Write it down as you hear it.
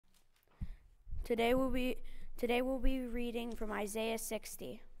Today we'll be reading from Isaiah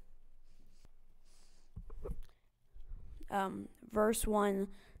 60, verse 1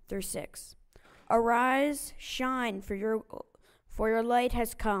 through 6. Arise, shine, for your light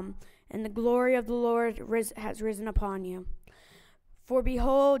has come, and the glory of the Lord has risen upon you. For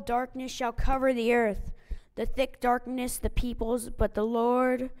behold, darkness shall cover the earth, the thick darkness the peoples, but the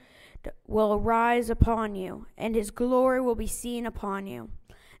Lord will arise upon you, and his glory will be seen upon you.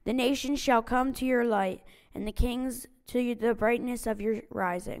 The nations shall come to your light, and the kings to the brightness of your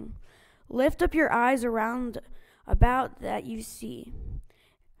rising. Lift up your eyes around about that you see.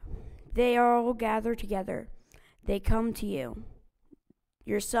 They are all gathered together. They come to you.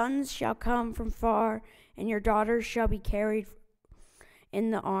 Your sons shall come from far, and your daughters shall be carried in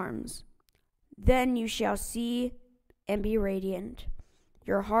the arms. Then you shall see and be radiant.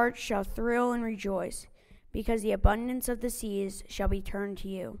 Your heart shall thrill and rejoice, because the abundance of the seas shall be turned to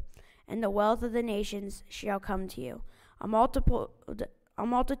you, and the wealth of the nations shall come to you. A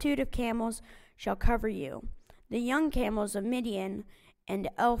multitude of camels shall cover you, the young camels of Midian and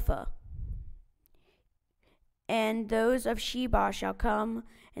Ephah. And those of Sheba shall come,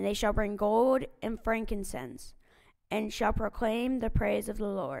 and they shall bring gold and frankincense, and shall proclaim the praise of the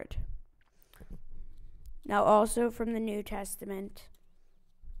Lord. Now also from the New Testament,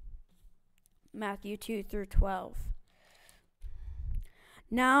 Matthew 2 through 12.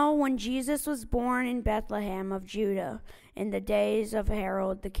 Now when Jesus was born in Bethlehem of Judah in the days of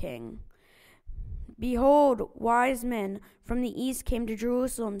Herod the king, behold, wise men from the east came to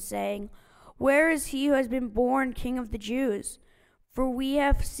Jerusalem, saying, Where is he who has been born King of the Jews? For we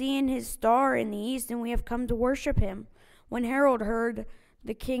have seen his star in the east, and we have come to worship him. When Herod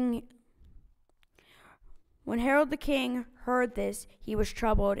the king heard this, he was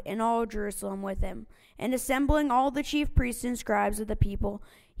troubled, and all Jerusalem with him. And assembling all the chief priests and scribes of the people,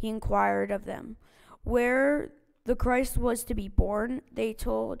 he inquired of them where the Christ was to be born. They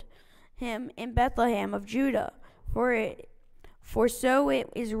told him, In Bethlehem of Judah, for so it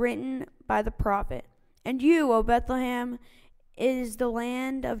is written by the prophet. And you, O Bethlehem, is the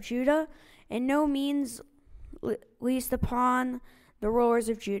land of Judah, and no means least upon the rulers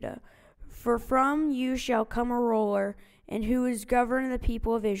of Judah. For from you shall come a ruler, and who is govern the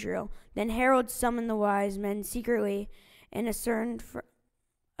people of Israel. Then Herod summoned the wise men secretly, and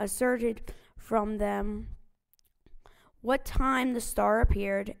asserted from them what time the star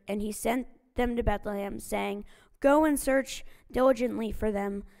appeared, and he sent them to Bethlehem, saying, Go and search diligently for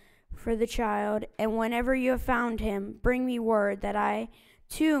the child, and whenever you have found him, bring me word, that I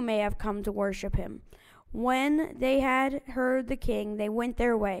too may have come to worship him. When they had heard the king, they went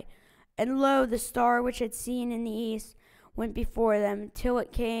their way. And lo, the star which had seen in the east went before them, till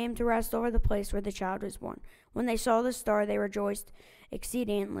it came to rest over the place where the child was born. When they saw the star, they rejoiced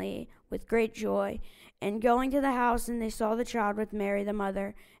exceedingly with great joy. And going to the house, and they saw the child with Mary the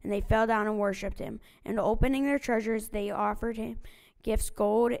mother, and they fell down and worshipped him. And opening their treasures, they offered him gifts,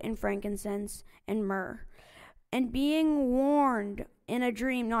 gold and frankincense and myrrh. And being warned in a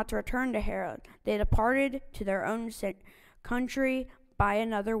dream not to return to Herod, they departed to their own country by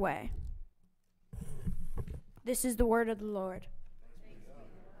another way. This is the word of the Lord.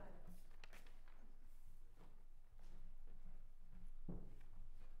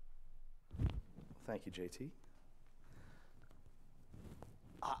 Thank you, JT.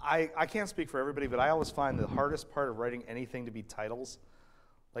 I can't speak for everybody, but I always find the hardest part of writing anything to be titles.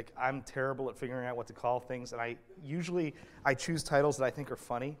 Like, I'm terrible at figuring out what to call things, and I choose titles that I think are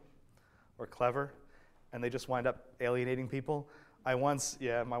funny or clever, and they just wind up alienating people. My wife's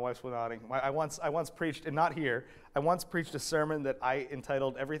nodding. I once preached, and not here, I once preached a sermon that I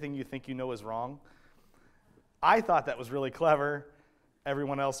entitled, Everything You Think You Know Is Wrong. I thought that was really clever.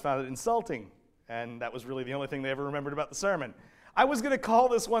 Everyone else found it insulting, and that was really the only thing they ever remembered about the sermon. I was going to call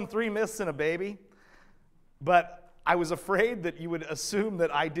this one 3 Myths and a Baby, but I was afraid that you would assume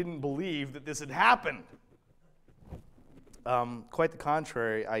that I didn't believe that this had happened. Quite the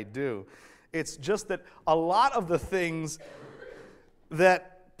contrary, I do. It's just that a lot of the things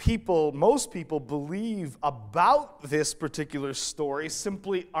that most people believe about this particular story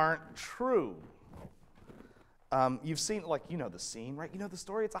simply aren't true. You've seen, you know the scene, right? You know the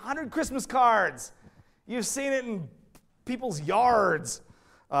story? It's 100 Christmas cards. You've seen it in people's yards.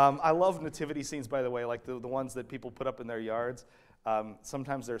 I love nativity scenes, by the way, like the ones that people put up in their yards.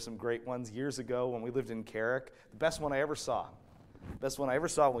 Sometimes there are some great ones. Years ago, when we lived in Carrick, the best one I ever saw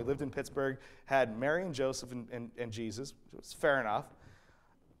when we lived in Pittsburgh had Mary and Joseph and Jesus. It was fair enough.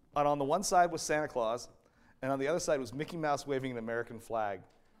 And on the one side was Santa Claus, and on the other side was Mickey Mouse waving an American flag.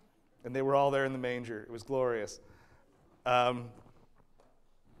 And they were all there in the manger. It was glorious.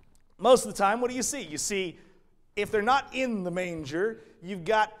 most of the time, what do you see? You see, if they're not in the manger, you've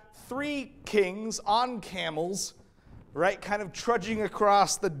got 3 kings on camels, right, kind of trudging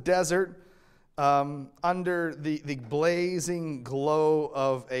across the desert under the blazing glow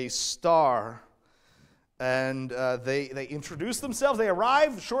of a star. And they introduce themselves. They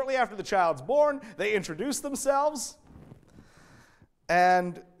arrive shortly after the child's born. They introduce themselves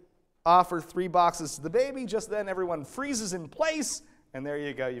and offer 3 boxes to the baby. Just then, everyone freezes in place, and there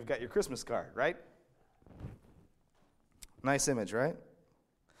you go. You've got your Christmas card, right? Nice image, right?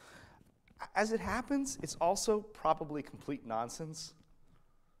 As it happens, it's also probably complete nonsense.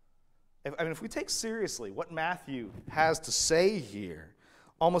 If we take seriously what Matthew has to say here,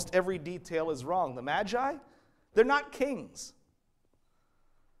 almost every detail is wrong. The Magi, they're not kings.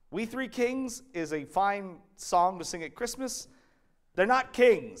 We Three Kings is a fine song to sing at Christmas. They're not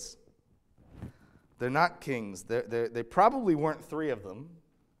kings. They're not kings. They probably weren't 3 of them.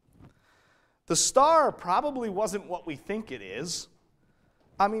 The star probably wasn't what we think it is.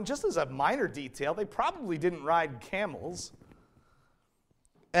 I mean, just as a minor detail, they probably didn't ride camels.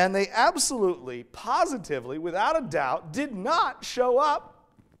 And they absolutely, positively, without a doubt, did not show up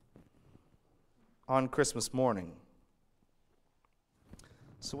on Christmas morning.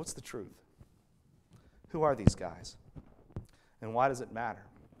 So what's the truth? Who are these guys? And why does it matter?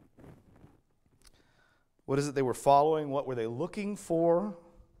 What is it they were following? What were they looking for?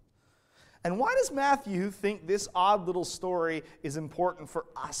 And why does Matthew think this odd little story is important for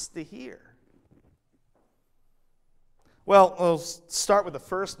us to hear? Well, we'll start with the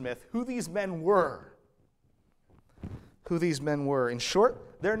first myth, who these men were. Who these men were. In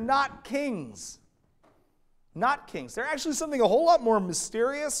short, they're not kings. Not kings. They're actually something a whole lot more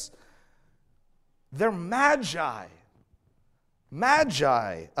mysterious. They're magi.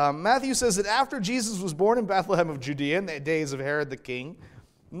 Magi. Matthew says that after Jesus was born in Bethlehem of Judea in the days of Herod the king,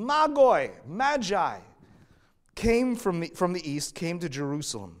 Magoi, Magi, came from the east, came to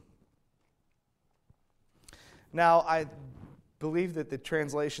Jerusalem. Now, I believe that the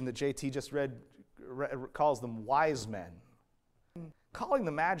translation that JT just read calls them wise men. Calling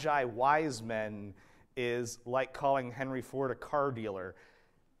the Magi wise men is like calling Henry Ford a car dealer.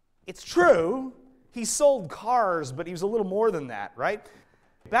 It's true, he sold cars, but he was a little more than that, right?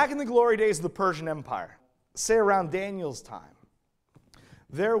 Back in the glory days of the Persian Empire, say around Daniel's time,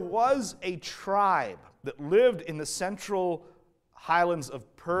 there was a tribe that lived in the central highlands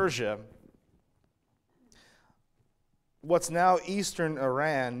of Persia, what's now eastern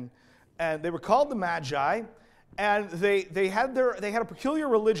Iran, and they were called the Magi, and they had a peculiar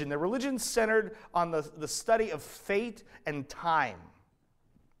religion. Their religion centered on the study of fate and time.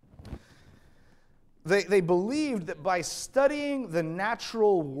 They believed that by studying the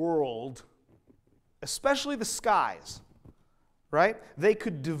natural world, especially the skies, right, they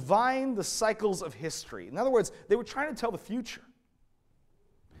could divine the cycles of history. In other words, they were trying to tell the future.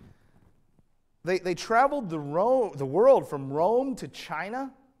 They traveled the world from Rome to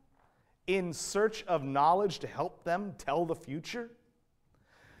China in search of knowledge to help them tell the future.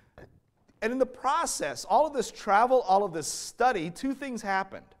 And in the process, all of this travel, all of this study, 2 things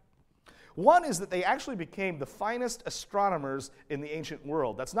happened. One is that they actually became the finest astronomers in the ancient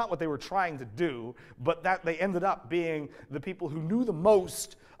world. That's not what they were trying to do, but that they ended up being the people who knew the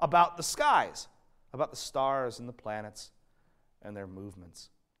most about the skies, about the stars and the planets and their movements.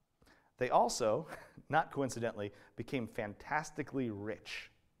 They also, not coincidentally, became fantastically rich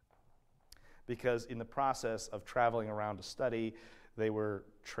because in the process of traveling around to study, they were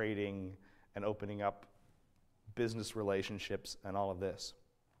trading and opening up business relationships and all of this.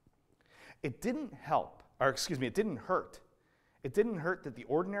 It didn't help, it didn't hurt. It didn't hurt that the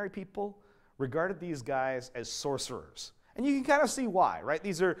ordinary people regarded these guys as sorcerers. And you can kind of see why, right?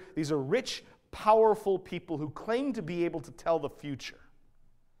 These are rich, powerful people who claim to be able to tell the future.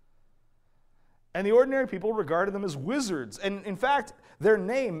 And the ordinary people regarded them as wizards. And in fact, their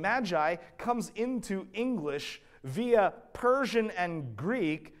name, Magi, comes into English via Persian and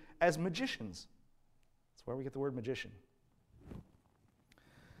Greek as magicians. That's where we get the word magician.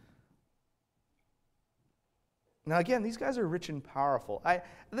 Now again, these guys are rich and powerful. I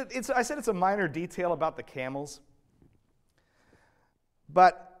said it's a minor detail about the camels.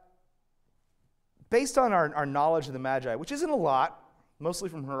 But based on our knowledge of the Magi, which isn't a lot, mostly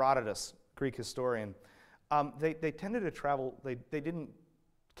from Herodotus, Greek historian, they tended to travel,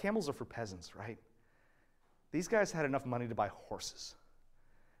 camels are for peasants, right? These guys had enough money to buy horses.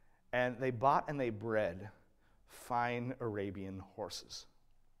 And they bought and they bred fine Arabian horses.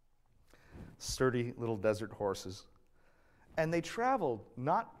 Sturdy little desert horses. And they traveled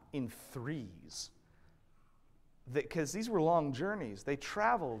not in threes, because these were long journeys. They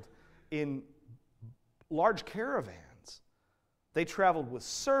traveled in large caravans. They traveled with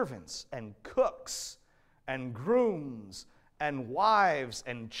servants and cooks and grooms and wives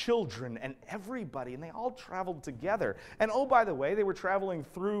and children and everybody, and they all traveled together. And oh, by the way, they were traveling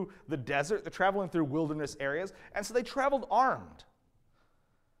through the desert, they're traveling through wilderness areas, and so they traveled armed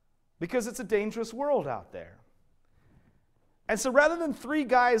because it's a dangerous world out there. And so rather than 3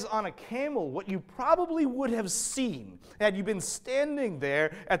 guys on a camel, what you probably would have seen had you been standing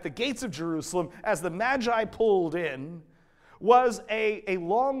there at the gates of Jerusalem as the Magi pulled in was a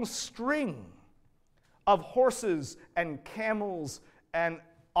long string of horses and camels and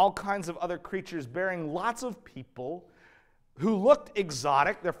all kinds of other creatures bearing lots of people who looked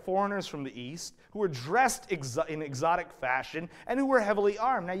exotic. They're foreigners from the east, who were dressed in exotic fashion and who were heavily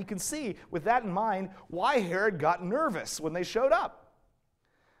armed. Now you can see, with that in mind, why Herod got nervous when they showed up.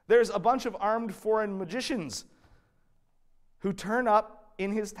 There's a bunch of armed foreign magicians who turn up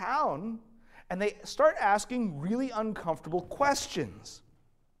in his town, and they start asking really uncomfortable questions.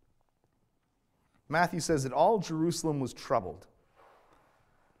 Matthew says that all Jerusalem was troubled.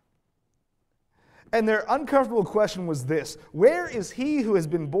 And their uncomfortable question was this: where is he who has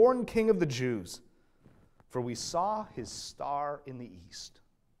been born King of the Jews? For we saw his star in the east.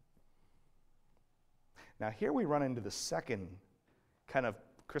 Now here we run into the second kind of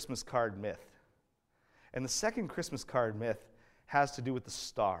Christmas card myth. And the second Christmas card myth has to do with the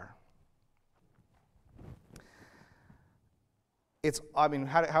star.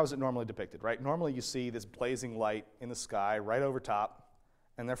 How is it normally depicted, right? Normally you see this blazing light in the sky right over top,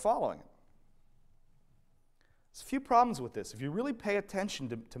 and they're following it. There's a few problems with this. If you really pay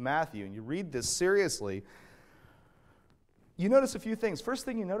attention to Matthew and you read this seriously, you notice a few things. First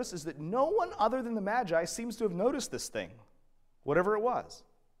thing you notice is that no one other than the Magi seems to have noticed this thing, whatever it was.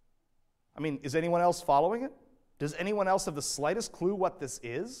 Is anyone else following it? Does anyone else have the slightest clue what this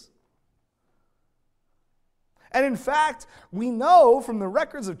is? And in fact, we know from the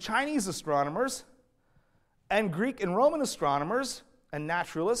records of Chinese astronomers and Greek and Roman astronomers and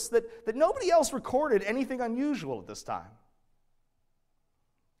naturalists that nobody else recorded anything unusual at this time,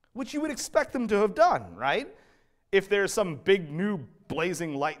 which you would expect them to have done, right? If there's some big new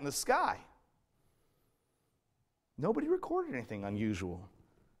blazing light in the sky. Nobody recorded anything unusual.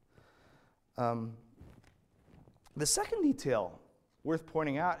 The second detail worth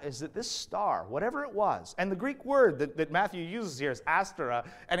pointing out is that this star, whatever it was, and the Greek word that Matthew uses here is astera,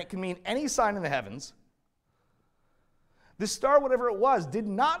 and it can mean any sign in the heavens. This star, whatever it was, did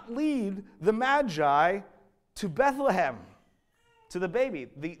not lead the Magi to Bethlehem, to the baby.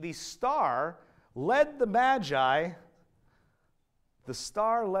 The star led the Magi,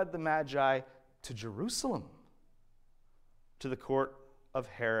 to Jerusalem, to the court of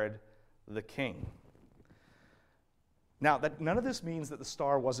Herod the king. Now, none of this means that the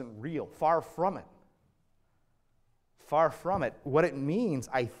star wasn't real. Far from it. Far from it. What it means,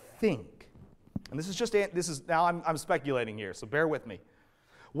 I think, and I'm speculating here, so bear with me.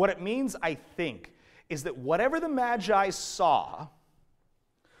 What it means, I think, is that whatever the Magi saw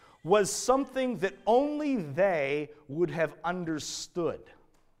was something that only they would have understood.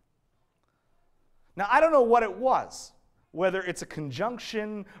 Now, I don't know what it was, whether it's a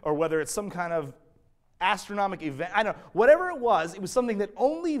conjunction or whether it's some kind of astronomical event. I don't know. Whatever it was something that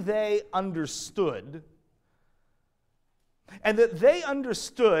only they understood, and that they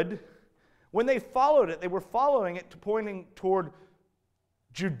understood when they followed it. They were following it pointing toward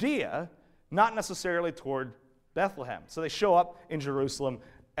Judea, not necessarily toward Bethlehem. So they show up in Jerusalem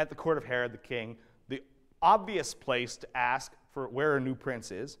at the court of Herod the king, the obvious place to ask for where a new prince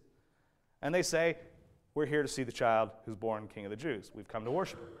is, and they say, "We're here to see the child who's born King of the Jews. We've come to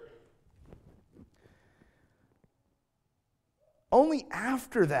worship him." Only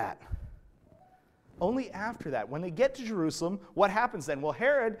after that, when they get to Jerusalem, what happens then? Well,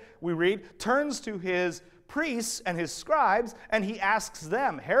 Herod, we read, turns to his priests and his scribes, and he asks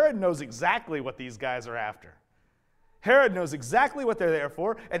them. Herod knows exactly what these guys are after. Herod knows exactly what they're there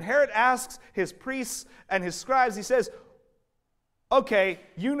for, and Herod asks his priests and his scribes, he says, "Okay,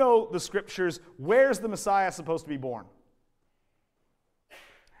 you know the scriptures. Where's the Messiah supposed to be born?"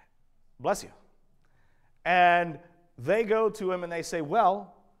 Bless you. And they go to him and they say,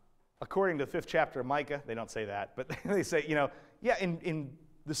 well, according to the 5th chapter of Micah, they don't say that, but they say, in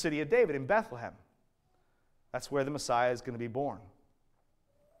the city of David, in Bethlehem. That's where the Messiah is going to be born.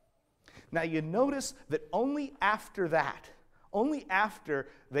 Now you notice that only after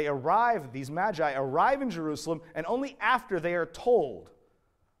they arrive, these Magi arrive in Jerusalem, and only after they're told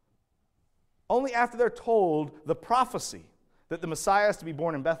the prophecy that the Messiah is to be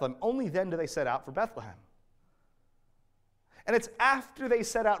born in Bethlehem, only then do they set out for Bethlehem. And it's after they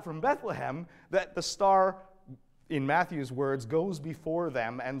set out from Bethlehem that the star, in Matthew's words, goes before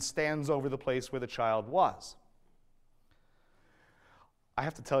them and stands over the place where the child was. I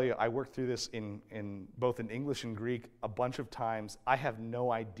have to tell you, I worked through this in both in English and Greek a bunch of times. I have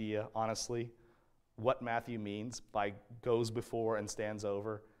no idea, honestly, what Matthew means by goes before and stands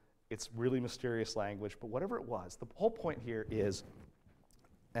over. It's really mysterious language, but whatever it was, the whole point here is,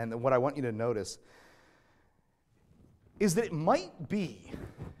 and what I want you to notice, is that it might be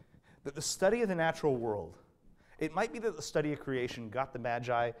that the study of the natural world, it might be that the study of creation got the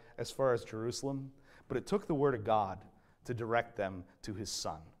Magi as far as Jerusalem, but it took the Word of God to direct them to His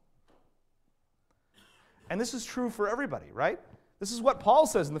Son. And this is true for everybody, right? This is what Paul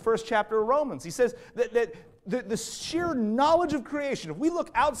says in the first chapter of Romans. He says that the sheer knowledge of creation, if we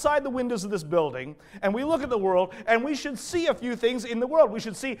look outside the windows of this building and we look at the world, and we should see a few things in the world. We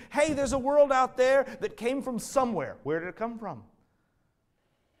should see, hey, there's a world out there that came from somewhere. Where did it come from?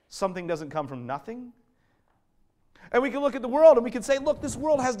 Something doesn't come from nothing. And we can look at the world and we can say, look, this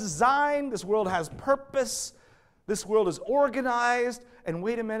world has design, this world has purpose, this world is organized, and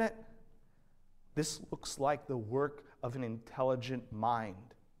wait a minute, this looks like the work of an intelligent mind.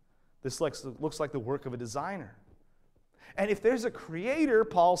 This looks like the work of a designer. And if there's a creator,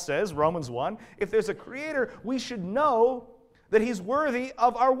 Paul says, Romans 1, if there's a creator, we should know that He's worthy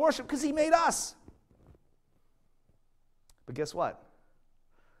of our worship because He made us. But guess what?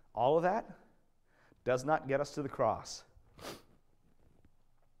 All of that does not get us to the cross.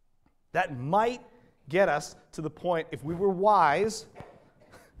 That might get us to the point, if we were wise,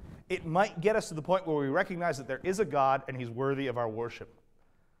 it might get us to the point where we recognize that there is a God and He's worthy of our worship.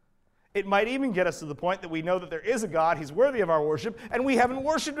 It might even get us to the point that we know that there is a God, He's worthy of our worship, and we haven't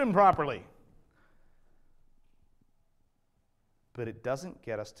worshiped Him properly. But it doesn't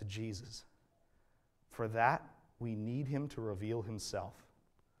get us to Jesus. For that, we need Him to reveal Himself.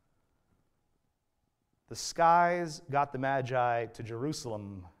 The skies got the Magi to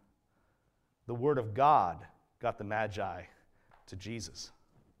Jerusalem. The Word of God got the Magi to Jesus.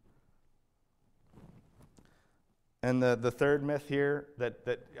 And the third myth here,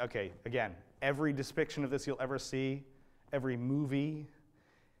 okay, again, every depiction of this you'll ever see, every movie,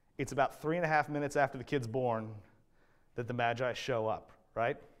 it's about 3.5 minutes after the kid's born that the Magi show up,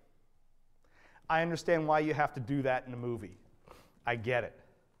 right? I understand why you have to do that in a movie. I get it.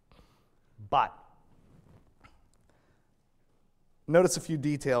 But notice a few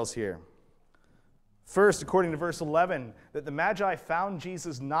details here. First, according to verse 11, that the Magi found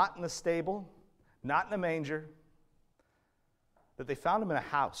Jesus not in the stable, not in a manger, that they found Him in a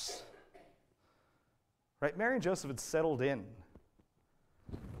house. Right? Mary and Joseph had settled in.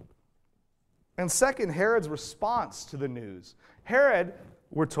 And second, Herod's response to the news. Herod,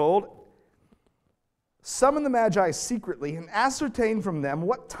 we're told, summoned the Magi secretly and ascertained from them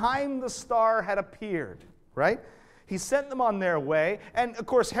what time the star had appeared. Right? He sent them on their way, and of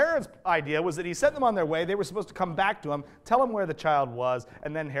course Herod's idea was that he sent them on their way, they were supposed to come back to him, tell him where the child was,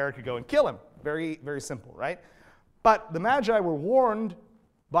 and then Herod could go and kill him. Very, very simple, right? But the Magi were warned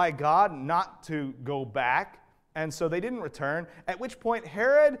by God not to go back, and so they didn't return, at which point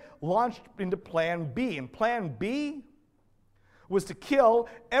Herod launched into Plan B, and Plan B was to kill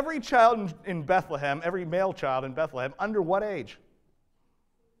every child in Bethlehem, every male child in Bethlehem, under what age?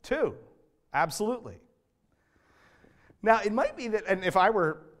 2. Absolutely. Now, it might be that, and if I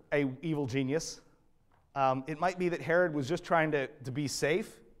were an evil genius, it might be that Herod was just trying to be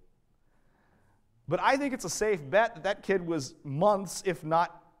safe. But I think it's a safe bet that that kid was months, if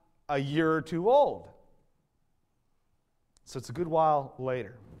not a year or 2 old. So it's a good while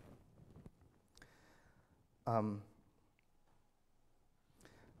later.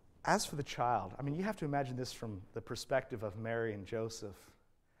 As for the child, I mean, you have to imagine this from the perspective of Mary and Joseph.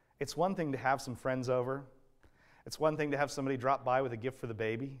 It's one thing to have some friends over. It's one thing to have somebody drop by with a gift for the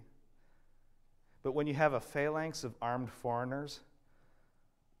baby. But when you have a phalanx of armed foreigners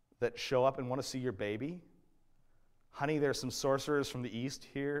that show up and want to see your baby, honey, there's some sorcerers from the east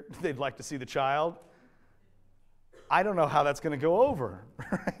here. They'd like to see the child. I don't know how that's going to go over,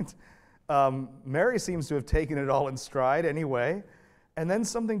 right? Mary seems to have taken it all in stride anyway. And then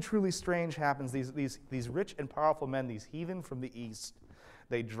something truly strange happens. These rich and powerful men, these heathen from the east,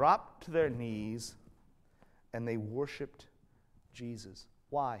 they dropped to their knees and they worshiped Jesus.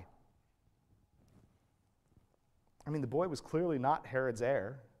 Why? I mean, the boy was clearly not Herod's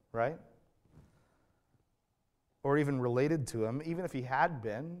heir, right? Or even related to him. Even if he had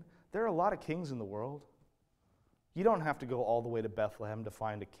been, there are a lot of kings in the world. You don't have to go all the way to Bethlehem to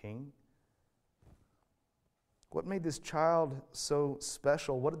find a king. What made this child so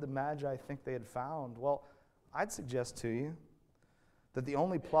special? What did the Magi think they had found? Well, I'd suggest to you that the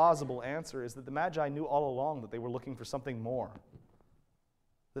only plausible answer is that the Magi knew all along that they were looking for something more.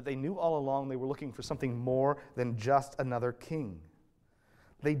 That they knew all along they were looking for something more than just another king.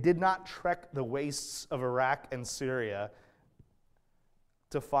 They did not trek the wastes of Iraq and Syria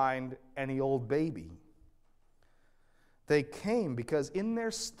to find any old baby. They came because in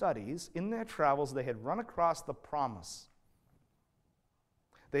their studies, in their travels, they had run across the promise.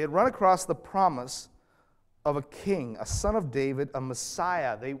 They had run across the promise of a king, a son of David, a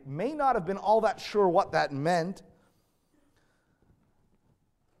Messiah. They may not have been all that sure what that meant,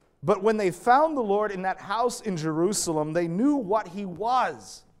 but when they found the Lord in that house in Jerusalem, they knew what he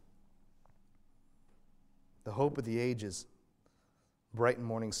was. The hope of the ages, bright and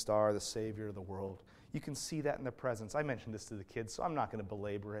morning star, the Savior of the world. You can see that in their presence. I mentioned this to the kids, so I'm not going to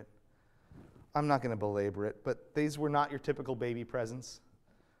belabor it. But these were not your typical baby presents.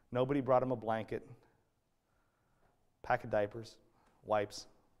 Nobody brought them a blanket, pack of diapers, wipes.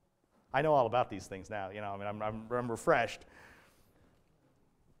 I know all about these things now. I'm refreshed.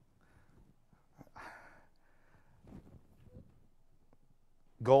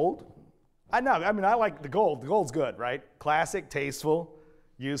 Gold. I like the gold. The gold's good, right? Classic, tasteful,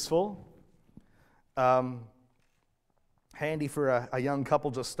 useful. Handy for a young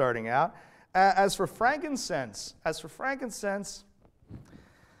couple just starting out. As for frankincense,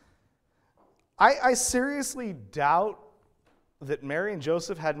 I seriously doubt that Mary and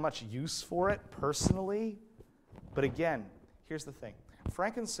Joseph had much use for it personally. But again, here's the thing.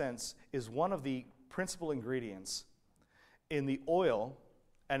 Frankincense is one of the principal ingredients in the oil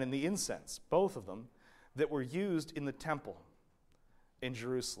and in the incense, both of them, that were used in the temple in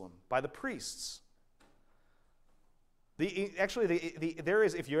Jerusalem by the priests. There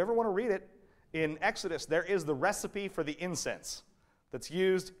is, if you ever want to read it, in Exodus, there is the recipe for the incense that's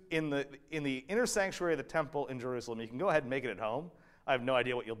used in the inner sanctuary of the temple in Jerusalem. You can go ahead and make it at home. I have no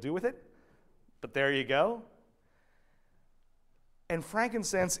idea what you'll do with it, but there you go. And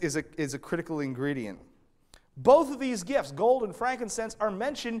frankincense is a critical ingredient. Both of these gifts, gold and frankincense, are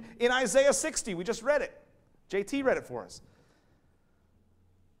mentioned in Isaiah 60. We just read it. JT read it for us.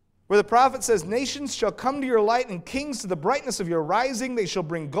 Where the prophet says, "Nations shall come to your light and kings to the brightness of your rising. They shall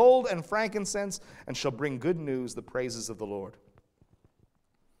bring gold and frankincense and shall bring good news, the praises of the Lord."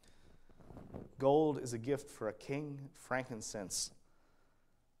 Gold is a gift for a king. Frankincense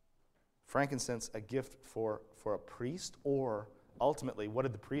a gift for a priest, or ultimately, what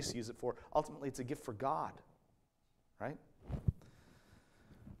did the priests use it for? Ultimately, it's a gift for God, right?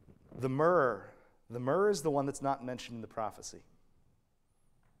 The myrrh is the one that's not mentioned in the prophecy.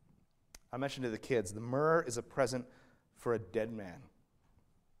 I mentioned to the kids, the myrrh is a present for a dead man.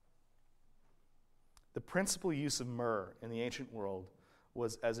 The principal use of myrrh in the ancient world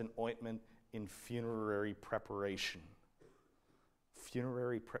was as an ointment in funerary preparation.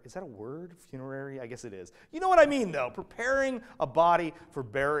 Is that a word? Funerary? I guess it is. You know what I mean, though. Preparing a body for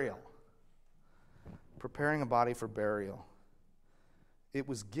burial. It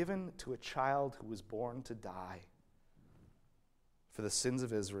was given to a child who was born to die for the sins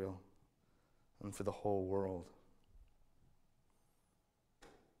of Israel and for the whole world.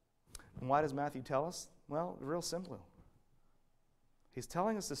 And why does Matthew tell us? Well, real simple. He's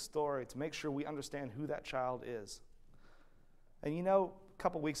telling us this story to make sure we understand who that child is. And a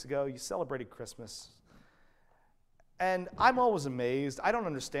couple weeks ago, you celebrated Christmas. And I'm always amazed. I don't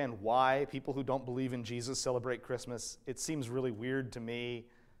understand why people who don't believe in Jesus celebrate Christmas. It seems really weird to me,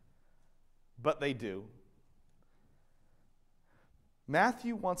 but they do.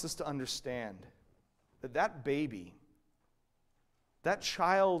 Matthew wants us to understand that baby, that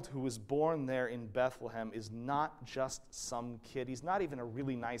child who was born there in Bethlehem, is not just some kid. He's not even a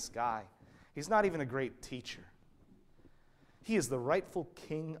really nice guy. He's not even a great teacher. He is the rightful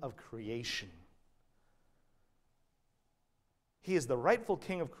king of creation. He is the rightful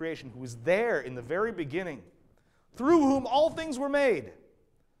king of creation who was there in the very beginning, through whom all things were made. It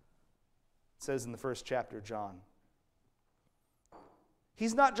says in the first chapter of John.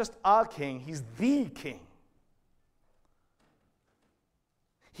 He's not just a king, he's the king.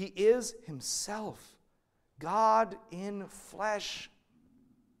 He is himself, God in flesh.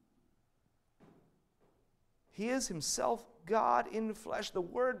 He is himself God in flesh. The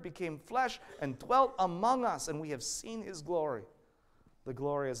Word became flesh and dwelt among us, and we have seen his glory. The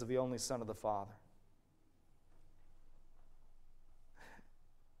glory as of the only Son of the Father.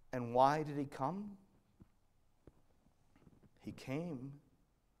 And why did he come? He came,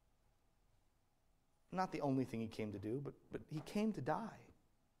 not the only thing he came to do, but he came to die.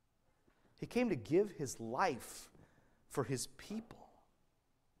 He came to give his life for his people,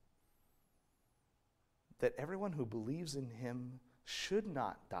 that everyone who believes in him should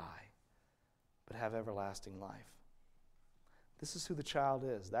not die, but have everlasting life. This is who the child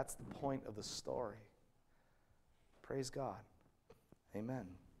is. That's the point of the story. Praise God. Amen.